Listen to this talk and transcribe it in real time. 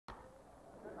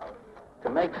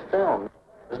make film,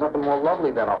 there's nothing more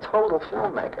lovely than a total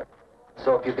filmmaker.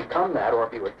 So if you become that, or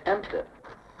if you attempt it,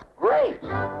 great!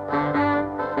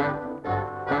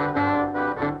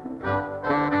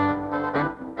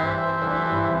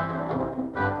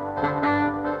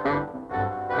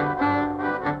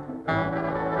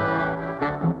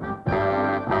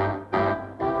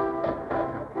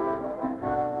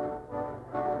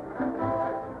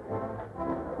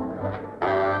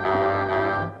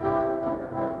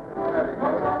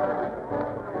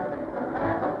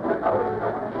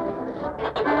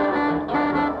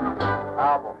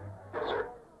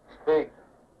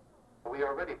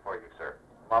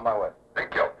 On my way.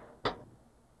 Thank you.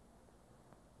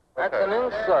 That's an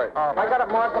insert. I got it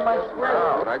marked on my screen.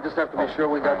 Oh, I just have to be sure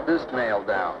we got this nailed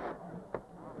down.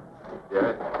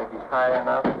 Yeah, think he's high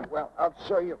enough? Well, I'll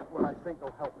show you what I think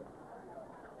will help it.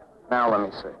 Now let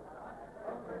me see.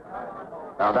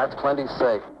 Now that's plenty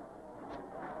safe.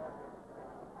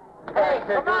 Hey,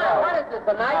 come on, what is this,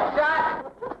 a night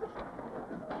shot?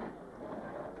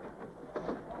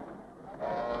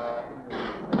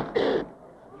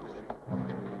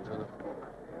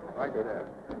 Right there.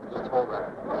 Just hold that.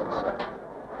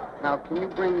 Now, can you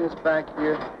bring this back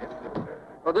here?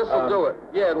 Oh, this will do it.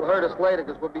 Yeah, it'll hurt us later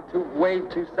because we'll be way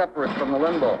too separate from the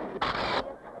limbo.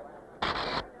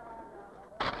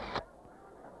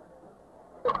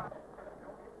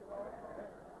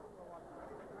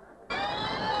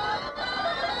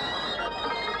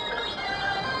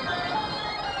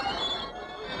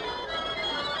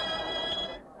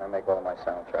 I make all my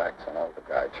soundtracks and all the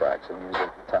guide tracks and music,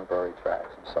 temporary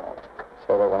tracks and so on.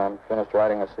 So that when I'm finished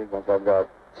writing a sequence, I've got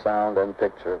sound and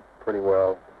picture pretty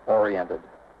well oriented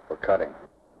for cutting.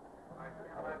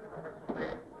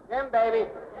 Jim, baby.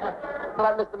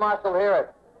 Let Mr. Marshall hear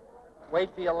it.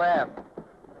 Wait till you laugh.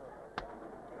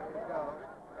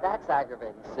 That's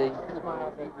aggravating, see?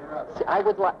 See, I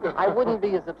wouldn't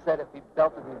be as upset if he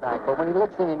belted me back, but when he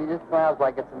looks at me and he just smiles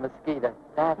like it's a mosquito,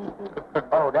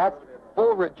 that's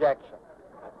full rejection.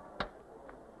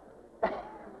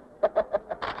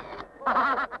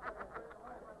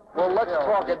 Well, let's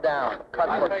talk it down. Cut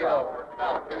for go.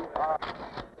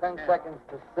 10 seconds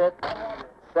to sit,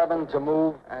 7 to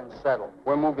move, and settle.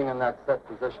 We're moving in that set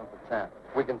position for 10.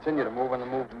 We continue to move when the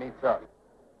move meets us.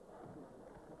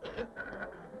 You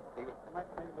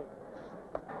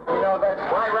know, that's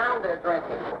why round they're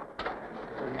drinking.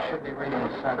 So you should be reading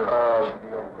the center.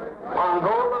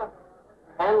 Angola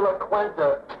and La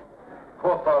Cuenta,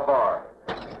 por favor.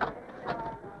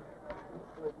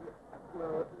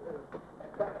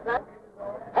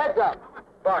 Heads up.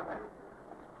 Buck.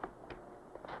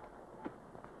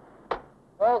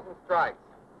 Balls and strikes.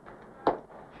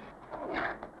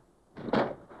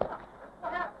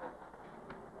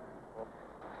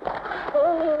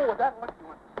 Oh, that one.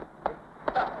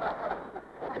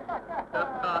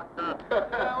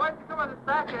 Why don't you come on this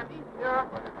back end easier?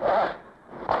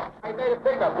 I made a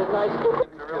pickup, didn't I? You're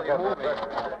really moving.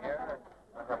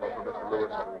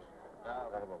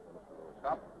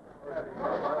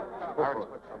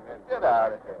 Get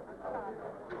out of here.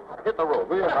 Hit the road.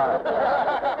 We're high.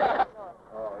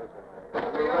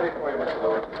 We're ready for you, Mr.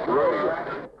 Lewis. Ready.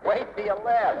 Wait till you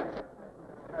laugh.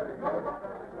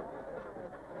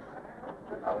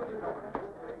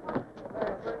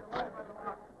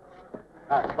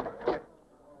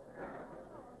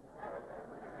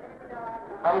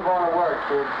 I'm going to work,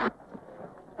 dude.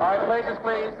 All right, places,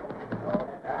 please.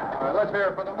 All right, let's hear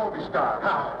it for the movie star.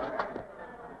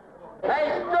 Hey,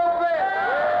 stupid!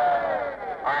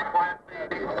 All right, quiet,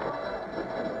 please.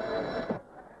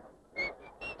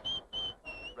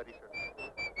 Ready, sir.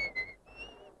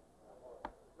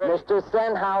 Mr.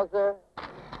 Sennhauser,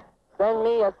 send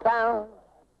me a sound.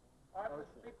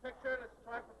 Big picture, let's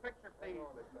try for picture, please.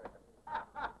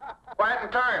 Quiet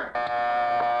and turn.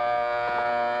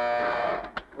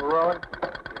 Rolling.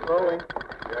 Rolling.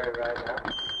 Very right now.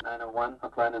 901,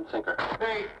 hook, line, and sinker.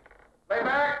 Speed. Lay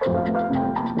back.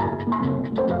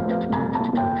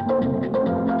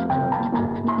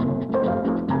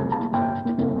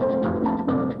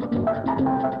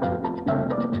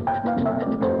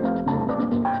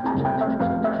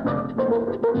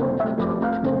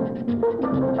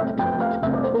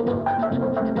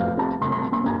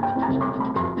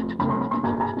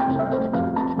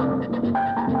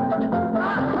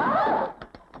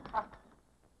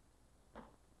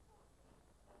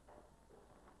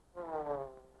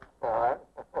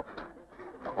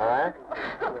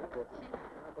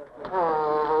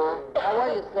 How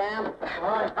are you, Sam?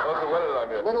 Fine. Those are wedded on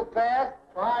A you. little fast?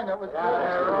 Fine, that was good.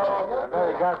 I know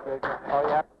you got this. Oh,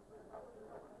 yeah.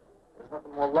 There's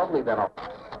nothing more lovely than a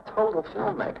total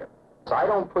filmmaker. So I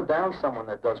don't put down someone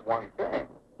that does one thing.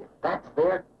 If that's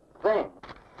their thing,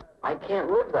 I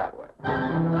can't live that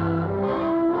way.